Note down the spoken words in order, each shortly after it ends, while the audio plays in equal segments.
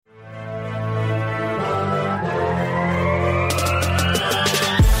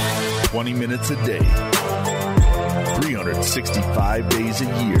20 minutes a day, 365 days a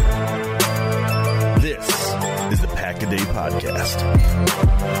year. This is the Pack a Day Podcast.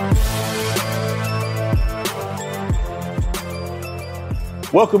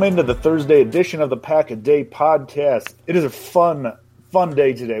 Welcome into the Thursday edition of the Pack a Day Podcast. It is a fun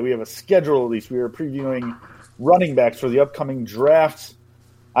day today. We have a schedule, at least. We are previewing running backs for the upcoming drafts.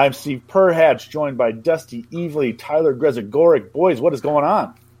 I'm Steve Perhatch, joined by Dusty Evely, Tyler Grezagoric. Boys, what is going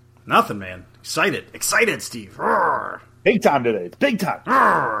on? Nothing, man. Excited, Steve. Roar. Big time today. It's big time.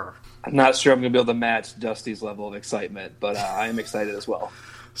 Roar. I'm not sure I'm going to be able to match Dusty's level of excitement, but I am excited as well.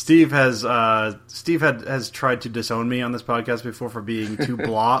 Steve has tried to disown me on this podcast before for being too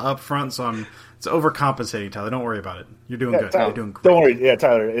blah up front, so it's overcompensating, Tyler. Don't worry about it. You're doing good. Tyler, you're doing great. Don't worry. Yeah,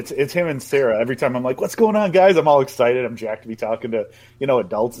 Tyler, it's him and Sarah. Every time I'm like, what's going on, guys? I'm all excited. I'm jacked to be talking to,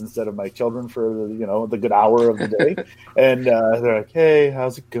 adults instead of my children for, the good hour of the day. And they're like, hey,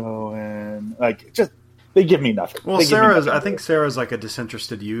 how's it going? Like, just, they give me nothing. Well, I think Sarah's like a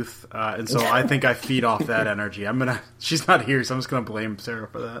disinterested youth, and so I think I feed off that energy. She's not here, so I'm just going to blame Sarah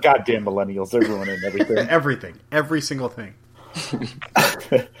for that. Goddamn millennials. They're ruining everything. Every single thing.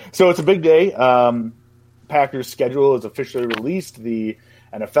 So it's a big day. Packers' schedule is officially released. The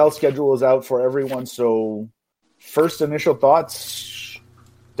NFL schedule is out for everyone. So first initial thoughts,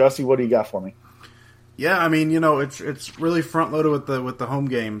 Dusty, what do you got for me? Yeah, I mean, it's really front loaded with the home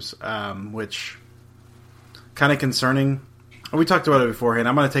games, which kind of concerning. We talked about it beforehand.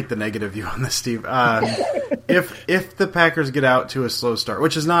 I'm going to take the negative view on this, Steve. If the Packers get out to a slow start,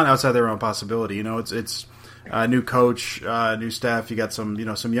 which is not outside their own possibility, it's a new coach, new staff. You got some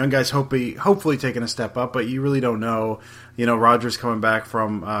young guys hopefully taking a step up, but you really don't know. Rodgers coming back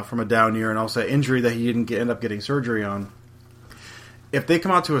from a down year and also injury that he didn't end up getting surgery on. If they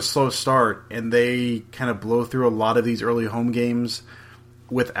come out to a slow start and they kind of blow through a lot of these early home games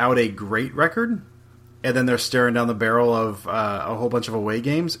without a great record, and then they're staring down the barrel of a whole bunch of away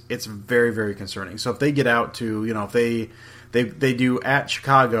games, it's very, very concerning. So if they get out to, if they do at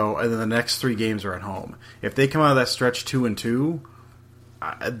Chicago, and then the next 3 games are at home. If they come out of that stretch 2-2,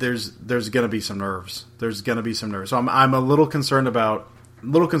 there's going to be some nerves. So I'm a little concerned about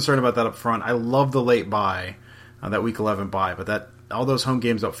that up front. I love the late bye, that Week 11 bye, but all those home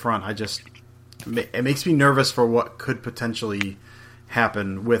games up front, it makes me nervous for what could potentially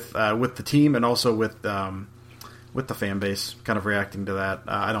happen with the team and also with the fan base kind of reacting to that.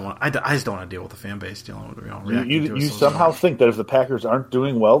 I just don't want to deal with the fan base dealing with reacting to it. You somehow think that if the Packers aren't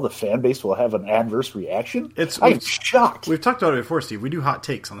doing well, the fan base will have an adverse reaction? I'm shocked. We've talked about it before, Steve. We do hot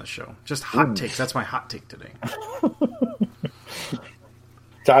takes on this show. Just hot takes. That's my hot take today.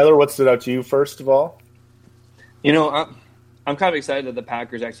 Tyler, what stood out to you first of all? I'm kind of excited that the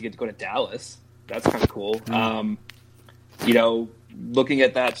Packers actually get to go to Dallas. That's kind of cool. Looking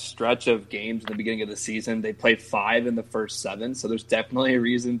at that stretch of games at the beginning of the season, they played 5 in the first 7, so there's definitely a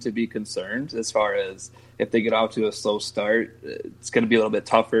reason to be concerned as far as if they get off to a slow start. It's going to be a little bit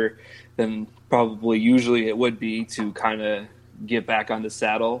tougher than probably usually it would be to kind of get back on the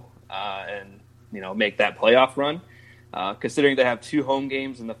saddle and make that playoff run. Considering they have 2 home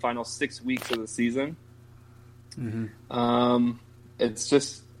games in the final 6 weeks of the season, it's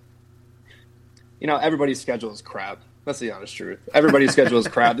just everybody's schedule is crap. That's the honest truth. Everybody's schedule is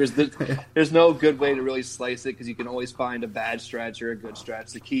crap. There's no good way to really slice it because you can always find a bad stretch or a good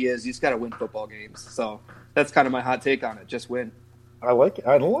stretch. The key is you just got to win football games. So that's kind of my hot take on it. Just win. I like it.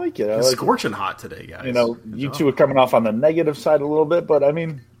 It's scorching hot today, guys. You two are coming off on the negative side a little bit, but I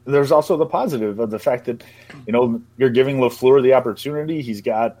mean, there's also the positive of the fact that, you're giving LaFleur the opportunity. He's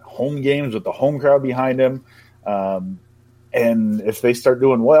got home games with the home crowd behind him. And if they start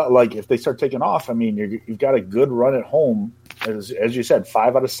doing well, like if they start taking off, I mean, you've got a good run at home, as you said,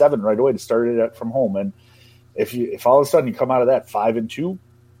 5 out of 7 right away to start it from home. And if all of a sudden you come out of that 5-2,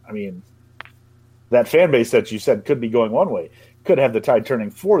 I mean, that fan base that you said could be going one way could have the tide turning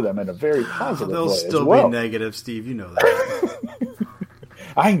for them in a very positive way. They'll still be negative, Steve. You know that.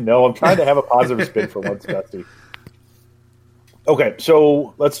 I know. I'm trying to have a positive spin for once, Dusty. Okay,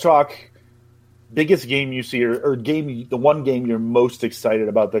 so let's talk. Biggest game you see, or game, the one game you're most excited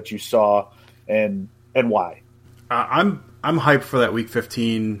about that you saw, and why? I'm hyped for that Week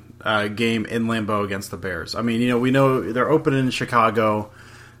 15 game in Lambeau against the Bears. I mean, we know they're opening in Chicago,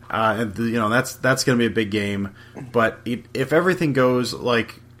 and that's going to be a big game. But if everything goes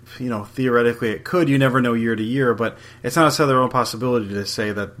like theoretically it could, you never know year to year. But it's not outside their own possibility to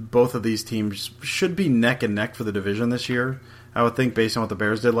say that both of these teams should be neck and neck for the division this year. I would think based on what the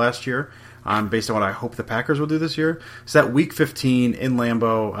Bears did last year. Based on what I hope the Packers will do this year. So that Week 15 in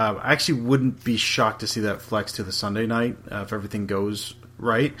Lambeau, I actually wouldn't be shocked to see that flex to the Sunday night if everything goes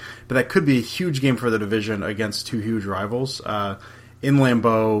right, but that could be a huge game for the division against two huge rivals. In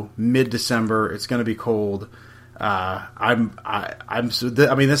Lambeau, mid-December, it's going to be cold.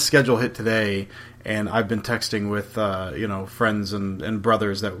 This schedule hit today, and I've been texting with friends and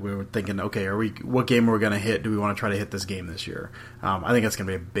brothers that we were thinking, okay, what game are we going to hit? Do we want to try to hit this game this year? I think that's going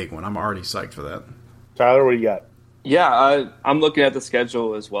to be a big one. I'm already psyched for that. Tyler, what do you got? Yeah, I'm looking at the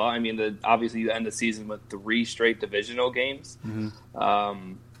schedule as well. I mean, obviously you end the season with 3 straight divisional games.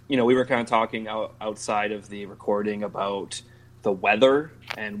 Mm-hmm. We were kind of talking outside of the recording about the weather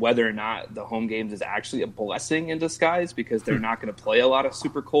and whether or not the home games is actually a blessing in disguise because they're not going to play a lot of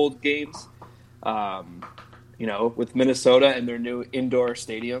super cold games. With Minnesota and their new indoor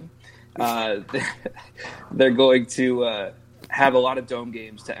stadium, they're going to have a lot of dome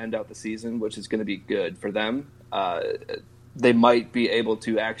games to end out the season, which is going to be good for them. They might be able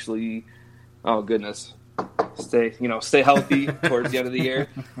to actually, stay healthy towards the end of the year.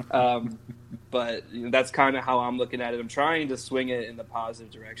 But that's kind of how I'm looking at it. I'm trying to swing it in the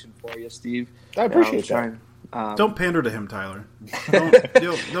positive direction for you, Steve. I appreciate that. Don't pander to him, Tyler.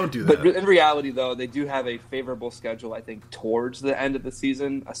 Don't do that. But in reality, though, they do have a favorable schedule, I think, towards the end of the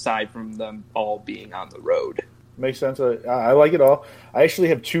season, aside from them all being on the road. Makes sense. I like it all. I actually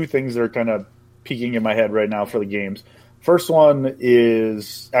have 2 things that are kind of peeking in my head right now for the games. First one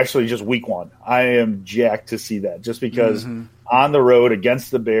is actually just week 1. I am jacked to see that just because on the road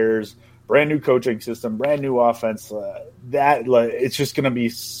against the Bears, brand new coaching system, brand new offense, it's just going to be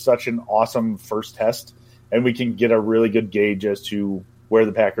such an awesome first test, and we can get a really good gauge as to where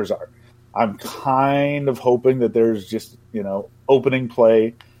the Packers are. I'm kind of hoping that there's just, opening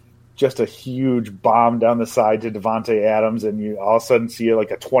play, just a huge bomb down the side to Devontae Adams, and you all of a sudden see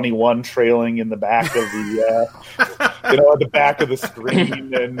like a 21 trailing in the back of the, at the back of the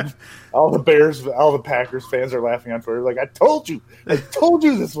screen, and all the Packers fans are laughing on Twitter like, I told you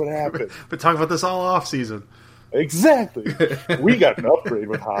this would happen. But talk about this all off season. Exactly. We got an upgrade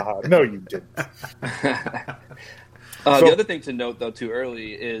with HaHa. No, you didn't. The other thing to note, though, too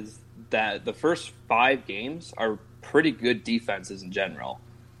early is that the first 5 games are pretty good defenses in general.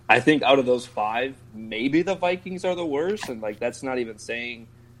 I think out of those 5, maybe the Vikings are the worst, and that's not even saying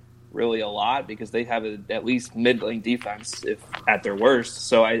really a lot because they have at least middling defense if at their worst.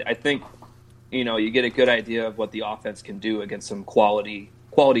 So I think you get a good idea of what the offense can do against some quality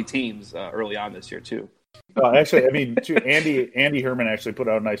teams early on this year too. Andy Herman actually put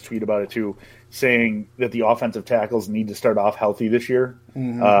out a nice tweet about it too, saying that the offensive tackles need to start off healthy this year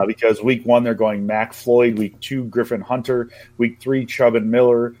because week 1 they're going Mac Floyd, week 2 Griffin Hunter, week 3 Chubb and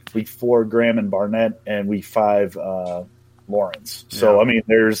Miller, week 4 Graham and Barnett, and week 5 Lawrence. So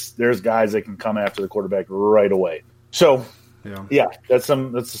there's guys that can come after the quarterback right away. So that's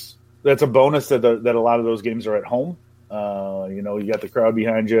a bonus that a lot of those games are at home. You got the crowd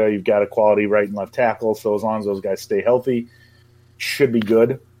behind you. You've got a quality right and left tackle. So as long as those guys stay healthy, should be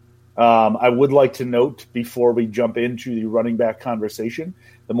good. I would like to note before we jump into the running back conversation,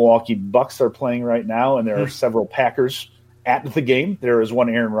 the Milwaukee Bucks are playing right now, and there are several Packers at the game. There is one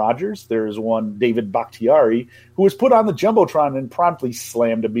Aaron Rodgers. There is one David Bakhtiari, who was put on the Jumbotron and promptly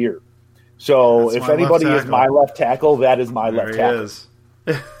slammed a beer. So if anybody is my left tackle, that is my left tackle.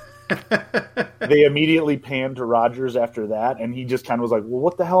 They immediately panned to Rodgers after that, and he just kind of was like, well,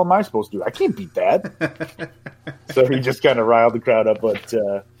 what the hell am I supposed to do? I can't beat that. So he just kind of riled the crowd up. But,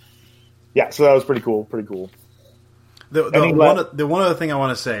 so that was pretty cool. The one other thing I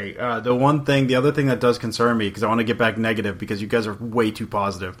want to say, the other thing that does concern me, because I want to get back negative because you guys are way too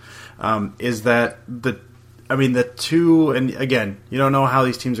positive, is that the 2, and again, you don't know how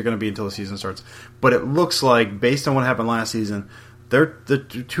these teams are going to be until the season starts, but it looks like, based on what happened last season,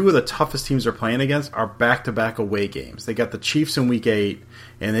 the 2 of the toughest teams they're playing against are back-to-back away games. They got the Chiefs in Week 8,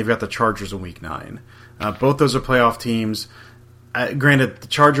 and they've got the Chargers in Week 9. Both those are playoff teams. Granted, the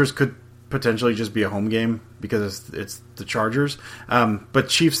Chargers could potentially just be a home game because it's the Chargers. But that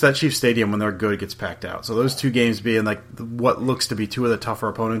Chiefs Stadium, when they're good, gets packed out. So those 2 games being what looks to be 2 of the tougher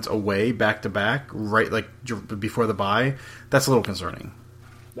opponents away back-to-back, right before the bye, that's a little concerning.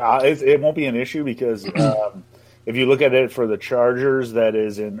 It won't be an issue because if you look at it for the Chargers, that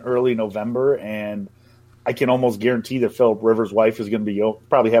is in early November, and I can almost guarantee that Philip Rivers' wife is going to be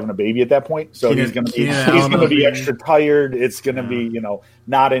probably having a baby at that point. So he's going to be extra tired. It's going to be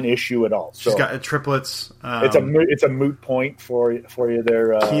not an issue at all. So she's got triplets. It's a moot point for you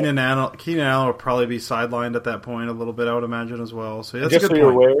there. Keenan Allen will probably be sidelined at that point a little bit, I would imagine, as well. So that's just a good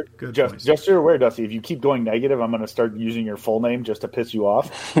so point. You're aware, just so you're aware, Dusty, if you keep going negative, I'm going to start using your full name just to piss you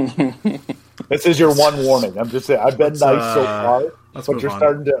off. This is your one warning. I'm just saying, I've been nice so far, but you're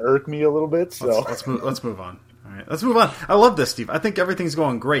starting to irk me a little bit. So let's move on. All right. right, let's move on. I love this, Steve. I think everything's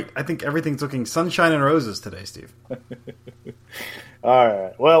going great. I think everything's looking sunshine and roses today, Steve. All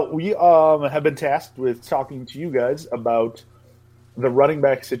right. Well, we have been tasked with talking to you guys about the running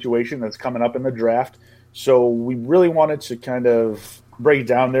back situation that's coming up in the draft. So we really wanted to kind of break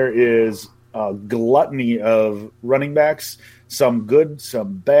down. There is a gluttony of running backs, some good,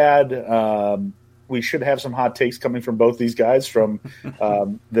 some bad. We should have some hot takes coming from both these guys from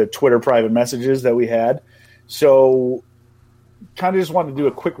the Twitter private messages that we had. So kind of just wanted to do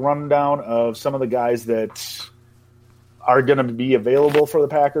a quick rundown of some of the guys that are going to be available for the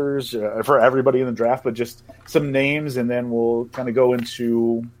Packers, for everybody in the draft, but just some names, and then we'll kind of go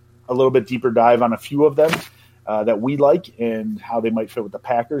into a little bit deeper dive on a few of them that we like and how they might fit with the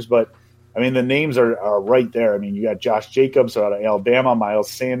Packers. But, I mean, the names are right there. I mean, you got Josh Jacobs out of Alabama, Miles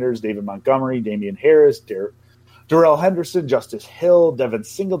Sanders, David Montgomery, Damian Harris, Darrell Henderson, Justice Hill, Devin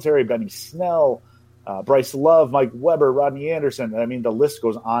Singletary, Benny Snell, Bryce Love, Mike Weber, Rodney Anderson. I mean, the list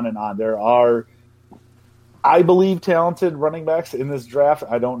goes on and on. There are, I believe, talented running backs in this draft.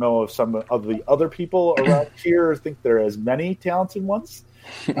 I don't know if some of the other people around here think there are as many talented ones.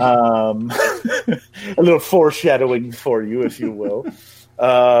 A little foreshadowing for you, if you will.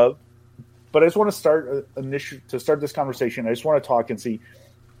 But I just want to start this conversation. I just want to talk and see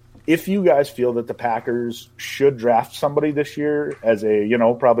if you guys feel that the Packers should draft somebody this year as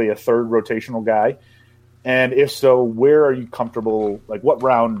probably a third rotational guy. And if so, where are you comfortable? Like, what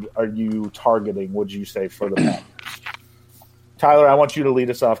round are you targeting, would you say, for the Packers? Tyler, I want you to lead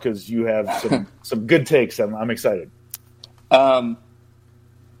us off because you have some good takes. I'm excited. I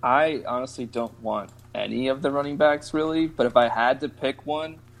honestly don't want any of the running backs, really. But if I had to pick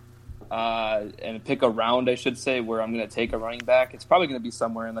one, and pick a round, I should say, where I'm going to take a running back, it's probably going to be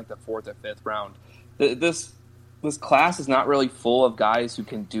somewhere in like the 4th or 5th round. This class is not really full of guys who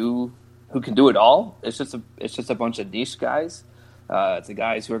can do it all. It's just a bunch of niche guys. It's the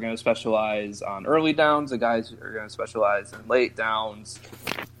guys who are going to specialize on early downs, the guys who are going to specialize in late downs.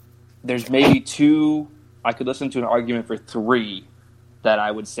 There's maybe 2. I could listen to an argument for 3 that I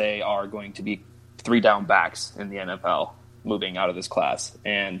would say are going to be 3 down backs in the NFL moving out of this class.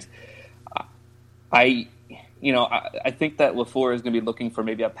 And I think that LaFleur is going to be looking for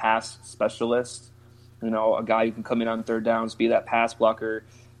maybe a pass specialist, a guy who can come in on third downs, be that pass blocker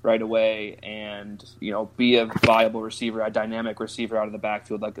right away, and be a viable receiver, a dynamic receiver out of the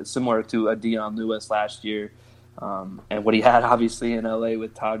backfield, like similar to a Dion Lewis last year, and what he had obviously in LA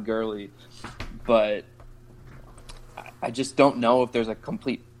with Todd Gurley. But I just don't know if there's a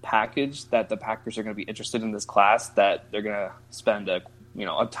complete package that the Packers are going to be interested in this class that they're going to spend a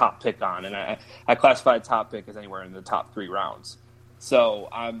top pick on, and I classify a top pick as anywhere in the top 3 rounds. So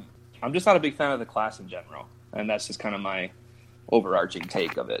I'm just not a big fan of the class in general, and that's just kind of my overarching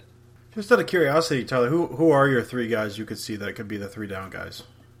take of it. Just out of curiosity, Tyler, who are your 3 guys you could see that could be the 3 down guys?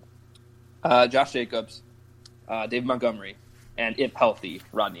 Josh Jacobs, David Montgomery, and if healthy,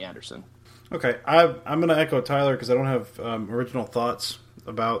 Rodney Anderson. Okay, I'm going to echo Tyler because I don't have original thoughts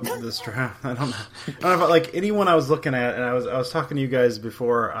about this draft. I don't know like anyone I was looking at, and I was talking to you guys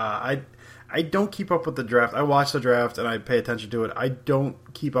before. I don't keep up with the draft. I watch the draft and I pay attention to it. I don't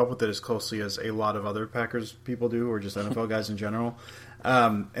keep up with it as closely as a lot of other Packers people do, or just NFL guys in general.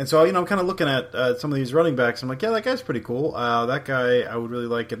 And so I'm kind of looking at some of these running backs. I'm like, yeah, that guy's pretty cool. That guy I would really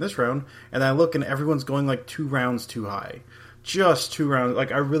like in this round. And then I look and everyone's going like 2 rounds too high. Just 2 rounds.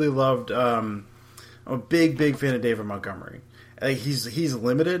 Like I really loved. I'm a big fan of David Montgomery. He's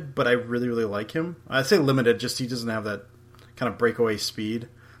limited, but I really, really like him. I say limited, just he doesn't have that kind of breakaway speed.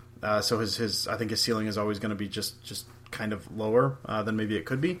 So his I think his ceiling is always going to be just kind of lower than maybe it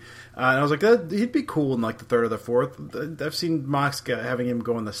could be. And I was like, he'd be cool in like the 3rd or the 4th. I've seen mocks having him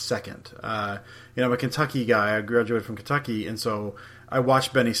go in the 2nd. I'm a Kentucky guy. I graduated from Kentucky, and so I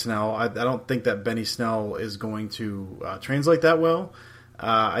watched Benny Snell. I don't think that Benny Snell is going to translate that well.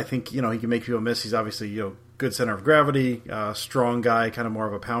 I think he can make people miss. He's obviously good center of gravity, strong guy, kind of more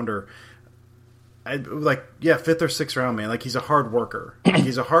of a pounder. 5th or 6th round, man. Like he's a hard worker.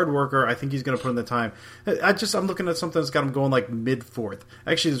 I think he's going to put in the time. I'm looking at something that's got him going like mid 4th.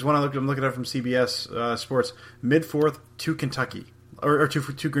 Actually, there's one I'm looking at from CBS Sports, mid 4th to Kentucky or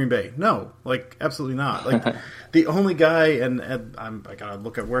to Green Bay. No, like absolutely not. Like the only guy, and I gotta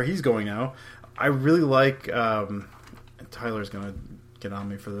look at where he's going now. I really like. Tyler's going to get on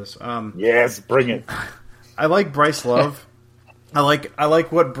me for this. Yes, bring it. I like Bryce Love. I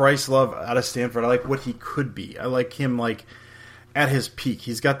like what Bryce Love out of Stanford. I like what he could be. I like him like at his peak.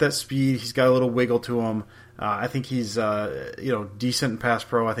 He's got that speed. He's got a little wiggle to him. I think he's decent in pass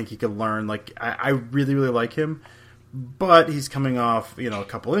pro. I think he could learn. Like I really, really like him. but he's coming off, a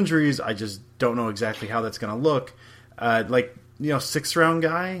couple injuries. I just don't know exactly how that's going to look. Sixth round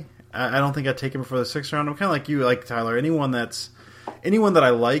guy. I don't think I'd take him before the sixth round. I'm kind of like you, like Tyler. Anyone that I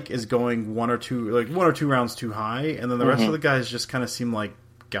like is going one or two rounds too high, and then the rest of the guys just kind of seem like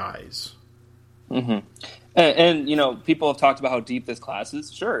guys. Mm-hmm. And people have talked about how deep this class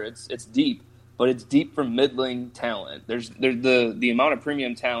is. Sure, it's deep, but it's deep from middling talent. There's the amount of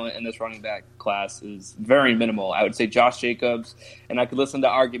premium talent in this running back class is very minimal. I would say Josh Jacobs, and I could listen to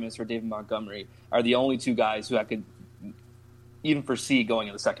arguments for David Montgomery, are the only two guys who I could even foresee going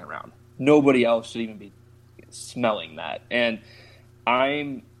in the second round. Nobody else should even be smelling that. And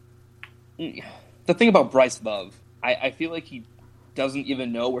the thing about Bryce Love, I feel like he doesn't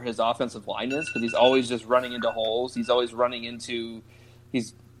even know where his offensive line is because he's always just running into holes. He's always running into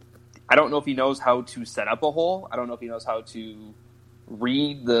I don't know if he knows how to set up a hole. I don't know if he knows how to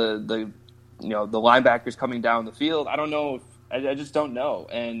read the linebackers coming down the field. I don't know. I just don't know.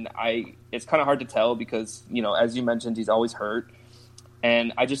 And it's kind of hard to tell because, as you mentioned, he's always hurt.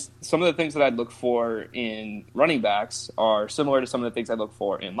 And some of the things that I'd look for in running backs are similar to some of the things I look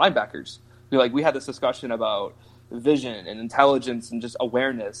for in linebackers. We had this discussion about vision and intelligence and just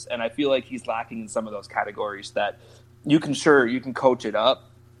awareness. And I feel like he's lacking in some of those categories that you can coach it up.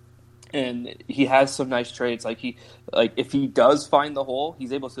 And he has some nice traits. If he does find the hole,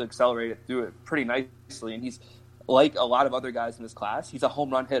 he's able to accelerate it through it pretty nicely. And he's, like a lot of other guys in this class, he's a home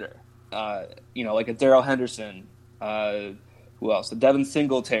run hitter. Like a Darrell Henderson. Who else? Devin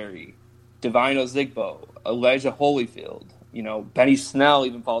Singletary, Divine Ozigbo, Elijah Holyfield. Benny Snell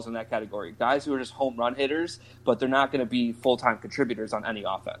even falls in that category. Guys who are just home run hitters, but they're not going to be full-time contributors on any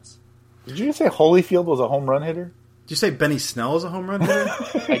offense. Did you say Holyfield was a home run hitter? Did you say Benny Snell is a home run hitter?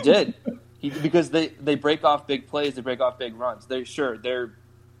 I did. Because they break off big plays, they break off big runs. They're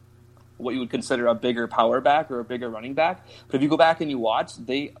what you would consider a bigger power back or a bigger running back. But if you go back and you watch,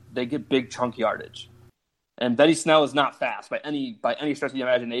 they get big chunk yardage. And Benny Snell is not fast by any stretch of the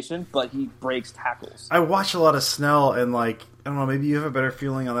imagination, but he breaks tackles. I watch a lot of Snell, and I don't know, maybe you have a better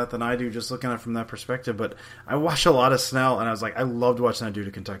feeling on that than I do, just looking at it from that perspective. But I watch a lot of Snell, and I was like, I loved watching that dude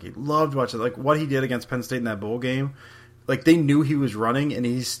at Kentucky. Loved watching what he did against Penn State in that bowl game. They knew he was running, and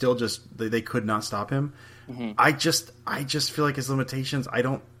he's still just they could not stop him. Mm-hmm. I just feel like his limitations. I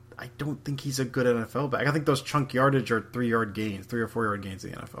don't think he's a good NFL back. I think those chunk yardage are 3 or 4 yard gains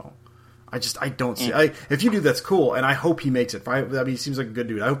in the NFL. I don't see. If you do, that's cool, and I hope he makes it. He seems like a good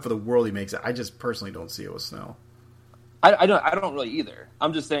dude. I hope for the world he makes it. I just personally don't see it with Snell. I don't really either.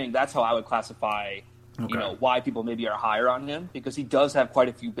 I'm just saying that's how I would classify. Okay. Why people maybe are higher on him, because he does have quite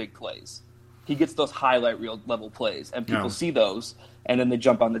a few big plays. He gets those highlight reel level plays, and people see those, and then they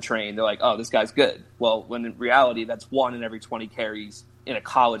jump on the train. They're like, "Oh, this guy's good." Well, when in reality, that's 1 in every 20 carries in a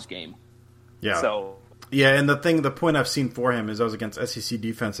college game. Yeah. So. Yeah, and the point I've seen for him is those against SEC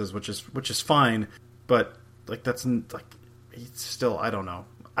defenses, which is fine, but he's still I don't know.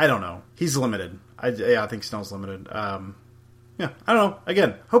 He's limited. I think Snell's limited. I don't know.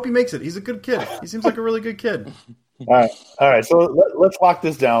 Again, hope he makes it. He's a good kid. He seems like a really good kid. All right. So let's lock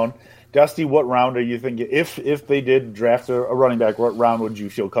this down. Dusty, what round are you thinking? If they did draft a running back, what round would you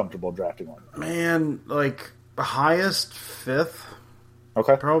feel comfortable drafting one? Man, the highest 5th.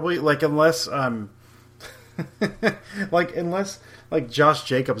 Okay. Probably unless unless Josh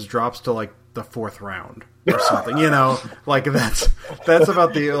Jacobs drops to the 4th round or something, that's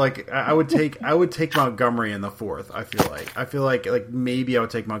about the I would take Montgomery in the 4th. I feel like maybe I would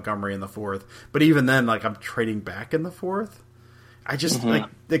take Montgomery in the 4th, but even then I'm trading back in the 4th. I just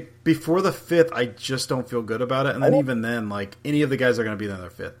before the 5th, I just don't feel good about it, and then even then any of the guys are going to be in their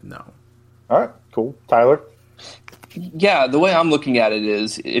 5th. No. All right, cool, Tyler. Yeah, the way I'm looking at it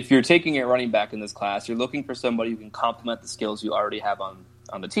is if you're taking a running back in this class, you're looking for somebody who can complement the skills you already have on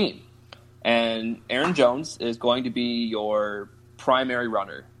the team. And Aaron Jones is going to be your primary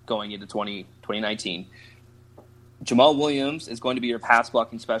runner going into 2019. Jamal Williams is going to be your pass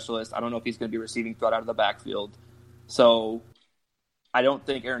blocking specialist. I don't know if he's going to be receiving threat out of the backfield. So I don't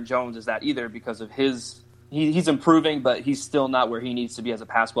think Aaron Jones is that either because of he's improving, but he's still not where he needs to be as a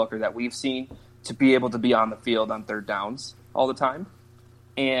pass blocker that we've seen to be able to be on the field on 3rd downs all the time.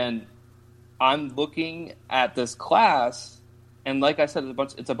 And I'm looking at this class, and like I said,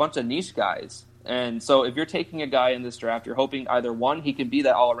 it's a bunch of niche guys. And so if you're taking a guy in this draft, you're hoping either, one, he can be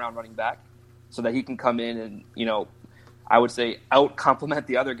that all-around running back so that he can come in and, I would say out-complement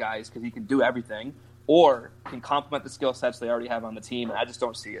the other guys because he can do everything, or can complement the skill sets they already have on the team, and I just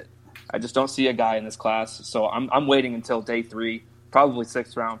don't see it. I just don't see a guy in this class, so I'm waiting until day 3, probably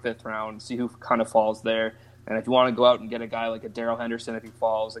 6th round, 5th round, see who kind of falls there. And if you want to go out and get a guy like a Darrell Henderson, if he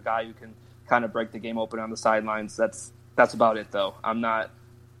falls, a guy who can kind of break the game open on the sidelines. That's about it, though. I'm not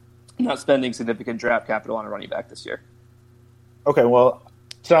spending significant draft capital on a running back this year. Okay, well,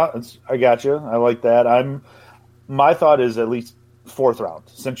 so I got you. I like that. My thought is at least fourth round.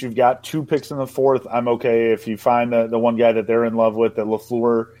 Since you've got 2 picks in the fourth, I'm okay if you find the one guy that they're in love with, that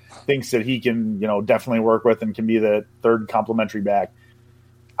LaFleur thinks that he can, definitely work with and can be the third complimentary back.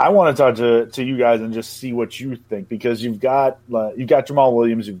 I want to talk to you guys and just see what you think, because you've got Jamal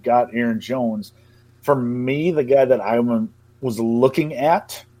Williams, you've got Aaron Jones. For me, the guy that I was looking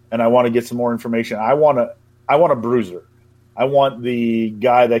at, and I want to get some more information, I want a bruiser. I want the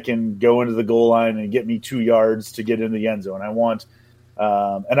guy that can go into the goal line and get me 2 yards to get into the end zone. I want,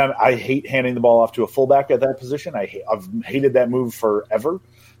 I hate handing the ball off to a fullback at that position. I've hated that move forever.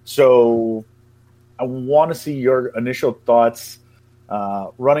 So I want to see your initial thoughts.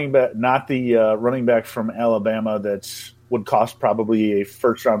 Running back, not the running back from Alabama that would cost probably a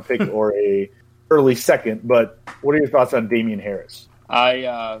first-round pick or a early second. But what are your thoughts on Damian Harris?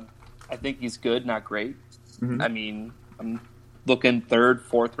 I think he's good, not great. Mm-hmm. I mean, I'm looking third,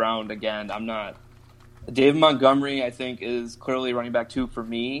 fourth round again. I'm not. David Montgomery, I think, is clearly running back 2 for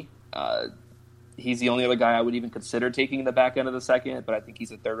me. He's the only other guy I would even consider taking in the back end of the second, but I think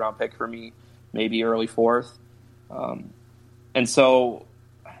he's a third-round pick for me, maybe early fourth. And so,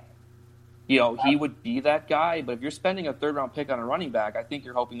 he would be that guy. But if you're spending a third-round pick on a running back, I think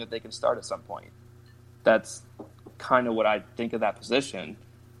you're hoping that they can start at some point. That's kind of what I think of that position.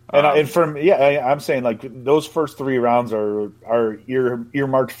 I'm saying like those first 3 rounds are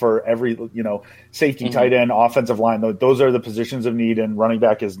earmarked for every safety, mm-hmm. tight end, offensive line. Those are the positions of need, and running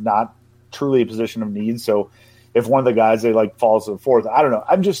back is not truly a position of need. So if one of the guys they like falls to the fourth, I don't know.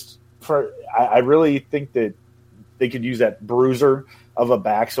 I really think that they could use that bruiser of a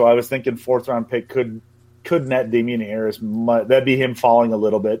back. So I was thinking 4th round pick could net Damian Harris. That'd be him falling a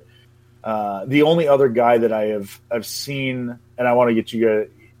little bit. The only other guy that I've seen, and I want to get you,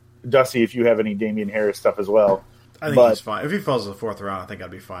 Dusty, if you have any Damian Harris stuff as well. I think he's fine. If he falls to the 4th round, I think I'd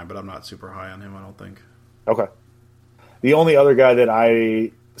be fine, but I'm not super high on him, I don't think. Okay. The only other guy that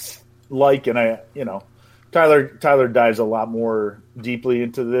I like, and Tyler dives a lot more deeply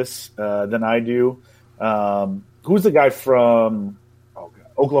into this than I do. Who's the guy from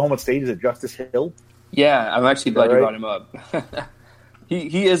Oklahoma State? Is it Justice Hill? Yeah, I'm actually glad you brought him up.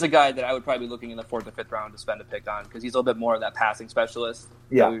 He is a guy that I would probably be looking in the 4th or 5th round to spend a pick on, because he's a little bit more of that passing specialist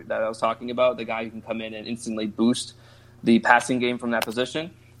that I was talking about, the guy who can come in and instantly boost the passing game from that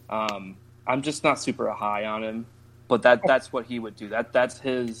position. I'm just not super high on him, but that's what he would do. That's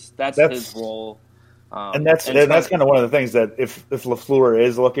his role. And that's kind of one of the things that if LaFleur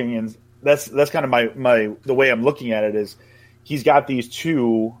is looking, and that's kind of the way I'm looking at it is he's got these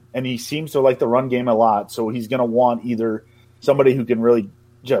 2, and he seems to like the run game a lot, so he's going to want either somebody who can really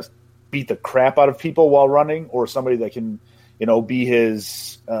just beat the crap out of people while running, or somebody that can, be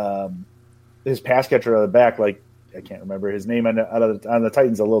his pass catcher out of the back. Like, I can't remember his name on the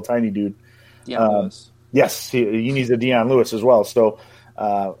Titans, a little tiny dude. Deion Lewis. Yes, he needs a Deion Lewis as well. So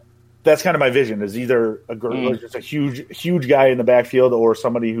that's kind of my vision, is either just a huge guy in the backfield, or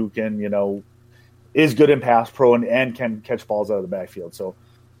somebody who can, is good in pass pro and can catch balls out of the backfield. So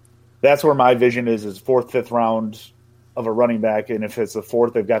that's where my vision is 4th, 5th round of a running back, and if it's the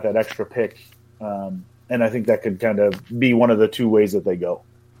 4th, they've got that extra pick, and I think that could kind of be one of the 2 ways that they go.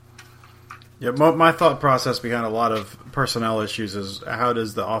 Yeah, my thought process behind a lot of personnel issues is how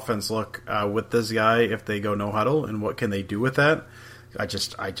does the offense look with this guy if they go no huddle, and what can they do with that? I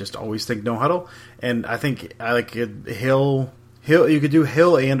just always think no huddle, and I think I like Hill. You could do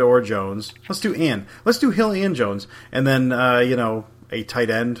Hill and or Jones. Let's do Hill and Jones, and then a tight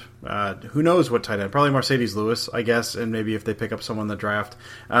end. Who knows what tight end? Probably Mercedes Lewis, I guess, and maybe if they pick up someone in the draft,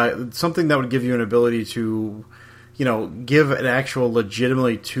 something that would give you an ability to, give an actual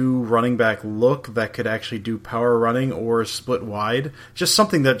legitimately 2 running back look that could actually do power running or split wide. Just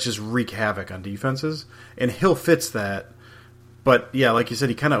something that just wreak havoc on defenses, and Hill fits that. But yeah, like you said,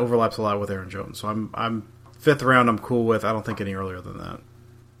 he kind of overlaps a lot with Aaron Jones. So I'm 5th round. I'm cool with. I don't think any earlier than that.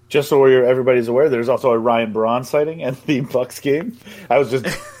 Just so everybody's aware, there's also a Ryan Braun sighting at the Bucs game. I was just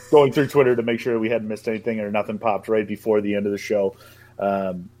going through Twitter to make sure we hadn't missed anything or nothing popped right before the end of the show.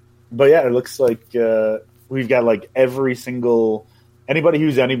 But yeah, it looks like we've got like every single anybody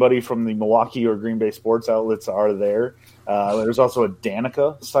who's anybody from the Milwaukee or Green Bay sports outlets are there. There's also a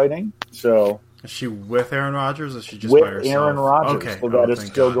Danica sighting. So is she with Aaron Rodgers, or is she just with by herself? Aaron Rodgers? Okay. So that is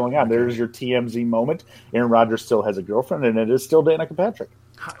still going on. Okay. There's your TMZ moment. Aaron Rodgers still has a girlfriend, and it is still Danica Patrick.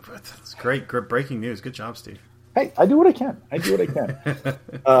 That's great breaking news. Good job, Steve. Hey, I do what I can.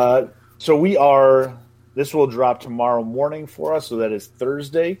 So this will drop tomorrow morning for us, so that is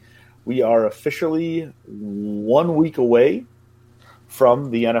Thursday. we are officially 1 week away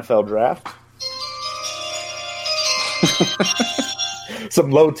from the NFL draft. Some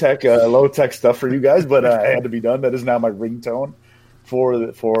low tech stuff for you guys, but it had to be done. That is now my ringtone for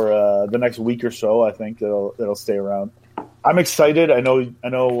the next week or so. I think that'll stay around. I'm excited. I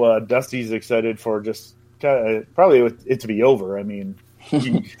know Dusty's excited for just probably it to be over. I mean,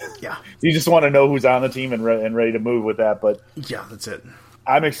 you just want to know who's on the team and ready to move with that. But yeah, that's it.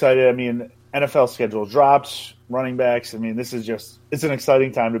 I'm excited. I mean, NFL schedule drops, running backs. I mean, it's an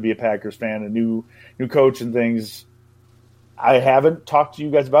exciting time to be a Packers fan, a new coach and things. I haven't talked to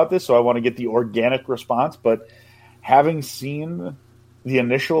you guys about this, so I want to get the organic response. But having seen the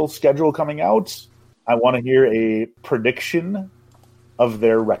initial schedule coming out, I want to hear a prediction of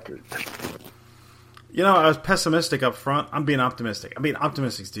their record. I was pessimistic up front. I'm being optimistic.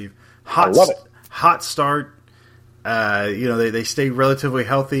 Steve. I love it. Hot start. They stay relatively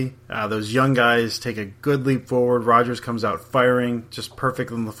healthy. Those young guys take a good leap forward. Rodgers comes out firing, just perfect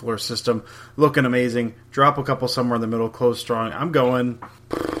in the LaFleur system, looking amazing. Drop a couple somewhere in the middle, close strong. I'm going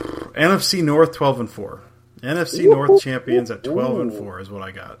NFC North 12-4. NFC North champions at 12-4 is what I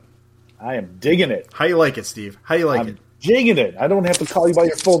got. I am digging it. How you like it, Steve? How you like it? Digging it. I don't have to call you by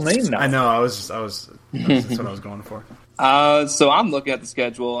your full name now. I know. That's what I was going for. So I'm looking at the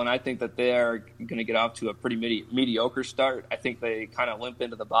schedule, and I think that they are going to get off to a pretty mediocre start. I think they kind of limp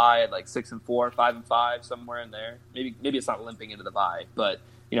into the bye at like 6-4, 5-5, somewhere in there. Maybe it's not limping into the bye, but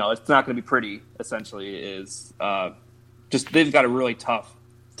it's not going to be pretty. Essentially, is just they've got a really tough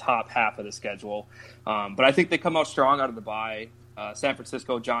top half of the schedule, but I think they come out strong out of the bye. San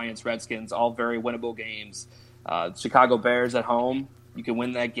Francisco Giants, Redskins, all very winnable games. Chicago Bears at home, you can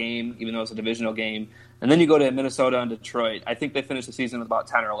win that game, even though it's a divisional game. And then you go to Minnesota and Detroit. I think they finish the season with about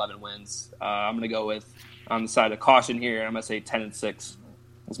 10 or 11 wins. I'm going to go with, on the side of caution here, I'm going to say 10-6.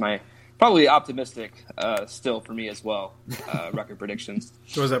 That's my probably optimistic still for me as well, record predictions.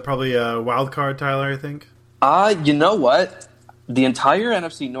 So is that probably a wild card, Tyler, I think? You know what? The entire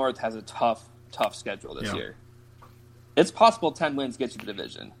NFC North has a tough schedule this year. It's possible 10 wins gets you the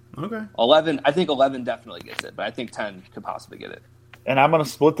division. Okay. 11, I think 11 definitely gets it, but I think 10 could possibly get it. And I'm going to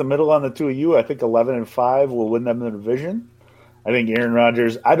split the middle on the two of you. I think 11-5 will win them the division. I think Aaron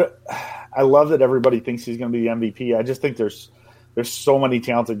Rodgers. I love that everybody thinks he's going to be the MVP. I just think there's so many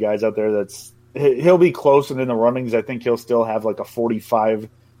talented guys out there he'll be close and in the runnings. I think he'll still have like a 45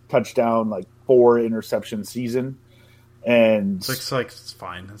 touchdown, like 4 interception season. And it's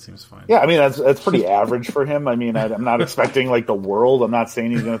fine. That seems fine. Yeah, I mean that's pretty average for him. I mean, I'm not expecting like the world. I'm not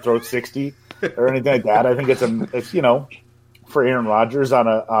saying he's going to throw 60 or anything like that. I think it's for Aaron Rodgers on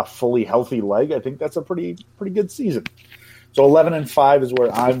a fully healthy leg, I think that's a pretty good season. So 11-5 is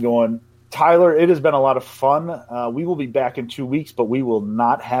where I'm going. Tyler, it has been a lot of fun. We will be back in 2 weeks, but we will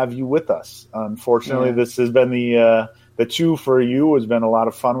not have you with us. Unfortunately, This has been the 2 for you has been a lot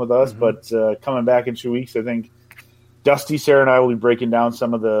of fun with us, but coming back in 2 weeks, I think Dusty, Sarah, and I will be breaking down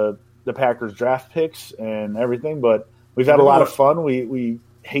some of the Packers draft picks and everything, but we've had a lot of fun. We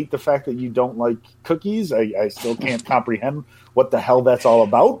hate the fact that you don't like cookies. I still can't comprehend what the hell that's all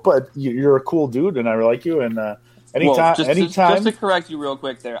about, but you're a cool dude, and I like you. And anytime, just to correct you real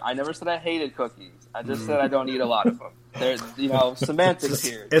quick there, I never said I hated cookies. I just said I don't eat a lot of them. There's semantics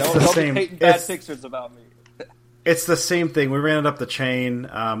here. Don't be painting bad pictures about me. It's the same thing. We ran it up the chain.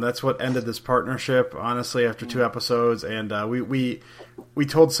 That's what ended this partnership, honestly, after 2 episodes. And we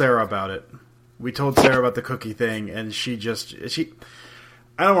told Sarah about it. We told Sarah about the cookie thing, and she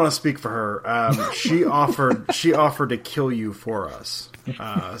I don't want to speak for her. She offered to kill you for us.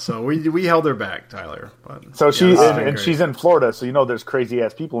 So we held her back, Tyler. But, so she's in Florida, so there's crazy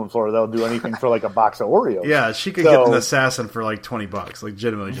ass people in Florida that'll do anything for like a box of Oreos. Yeah, she could get an assassin for like $20,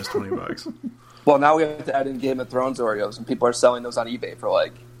 legitimately just $20. Well, now we have to add in Game of Thrones Oreos, and people are selling those on eBay for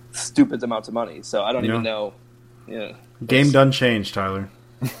like stupid amounts of money. So I don't even know. Yeah, game done changed, Tyler.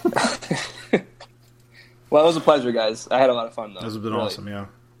 Well, it was a pleasure, guys. I had a lot of fun, though. This has been awesome, yeah.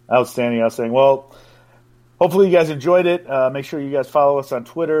 Outstanding. Well, hopefully you guys enjoyed it. Make sure you guys follow us on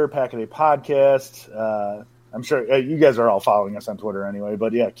Twitter, Pack-A-Day Podcast. I'm sure you guys are all following us on Twitter anyway.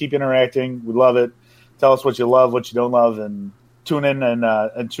 But, yeah, keep interacting. We love it. Tell us what you love, what you don't love, and tune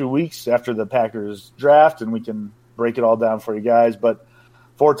in 2 weeks after the Packers draft, and we can break it all down for you guys. But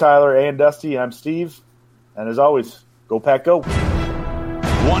for Tyler and Dusty, I'm Steve. And as always, go Pack, go.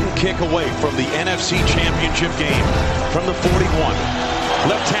 One kick away from the NFC Championship game from the 41.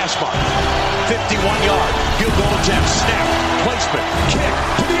 Left hash mark. 51-yard field goal attempt. Snap. Placement.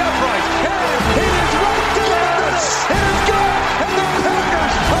 Kick.